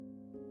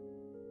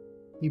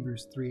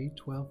Hebrews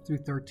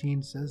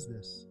 3:12-13 says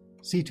this: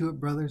 "See to it,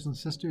 brothers and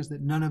sisters,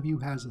 that none of you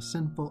has a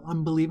sinful,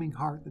 unbelieving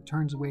heart that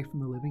turns away from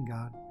the living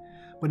God,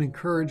 but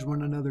encourage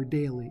one another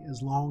daily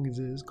as long as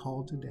it is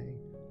called today,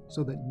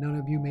 so that none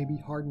of you may be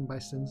hardened by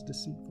sin's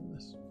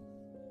deceitfulness."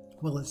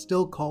 Well, it's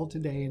still called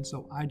today, and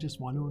so I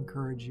just want to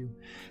encourage you.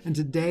 And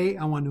today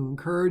I want to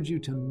encourage you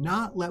to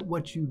not let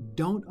what you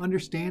don't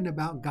understand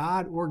about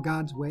God or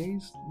God's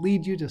ways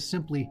lead you to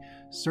simply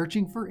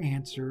searching for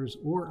answers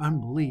or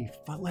unbelief,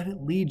 but let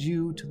it lead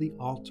you to the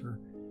altar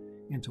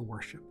and to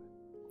worship.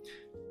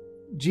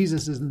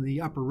 Jesus is in the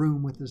upper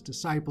room with his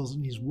disciples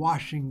and he's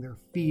washing their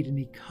feet, and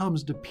he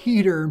comes to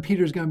Peter, and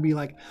Peter's going to be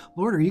like,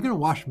 "Lord, are you going to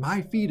wash my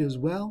feet as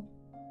well?"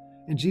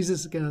 And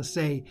Jesus is going to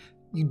say,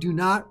 "You do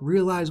not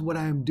realize what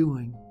I am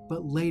doing,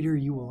 but later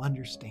you will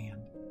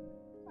understand."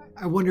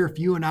 I wonder if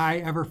you and I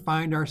ever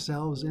find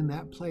ourselves in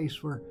that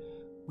place where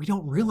we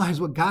don't realize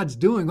what God's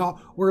doing.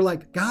 We're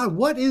like, "God,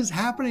 what is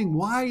happening?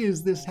 Why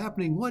is this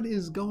happening? What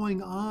is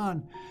going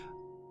on?"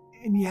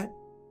 And yet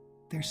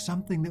there's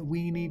something that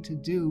we need to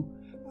do,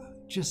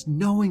 just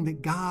knowing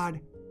that God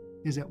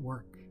is at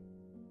work.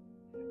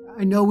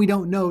 I know we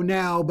don't know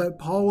now, but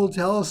Paul will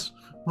tell us,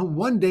 well,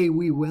 one day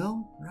we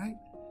will, right?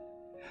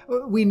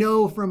 We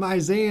know from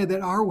Isaiah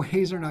that our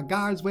ways are not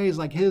God's ways,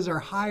 like his are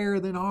higher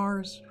than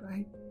ours,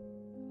 right?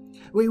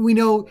 We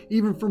know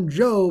even from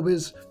Job,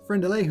 his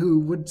friend Elihu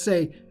would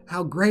say,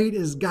 how great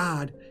is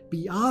God,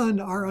 beyond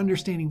our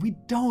understanding. We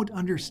don't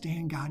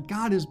understand God.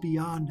 God is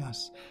beyond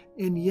us.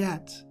 And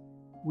yet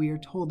we are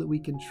told that we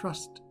can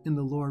trust in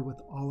the Lord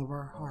with all of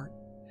our heart.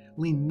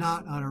 Lean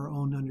not on our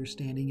own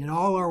understanding. In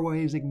all our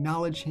ways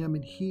acknowledge him,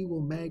 and he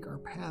will make our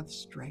paths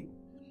straight.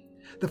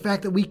 The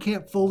fact that we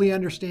can't fully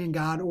understand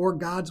God or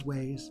God's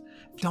ways,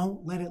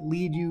 don't let it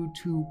lead you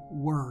to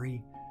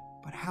worry,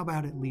 but how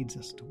about it leads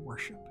us to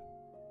worship?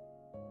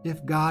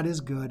 If God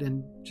is good,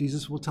 and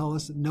Jesus will tell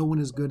us that no one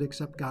is good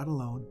except God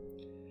alone,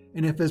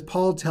 and if, as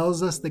Paul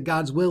tells us, that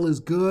God's will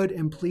is good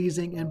and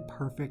pleasing and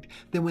perfect,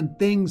 then when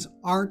things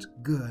aren't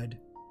good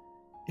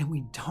and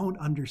we don't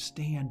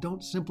understand,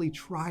 don't simply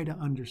try to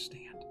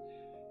understand,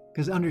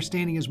 because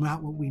understanding is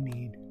not what we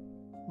need.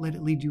 Let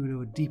it lead you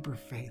to a deeper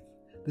faith,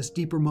 this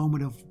deeper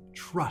moment of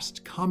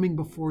trust, coming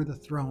before the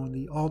throne,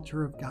 the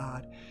altar of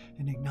God,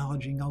 and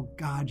acknowledging, oh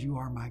God, you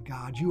are my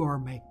God. You are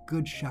my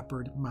good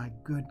shepherd, my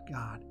good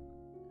God.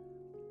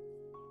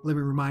 Let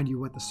me remind you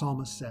what the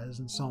psalmist says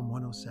in Psalm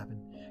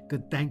 107.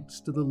 Good thanks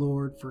to the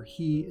Lord, for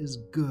he is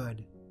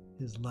good.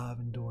 His love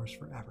endures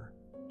forever.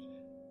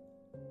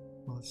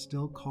 Well, it's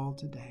still called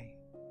today,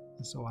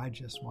 and so I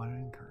just want to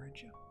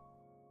encourage you.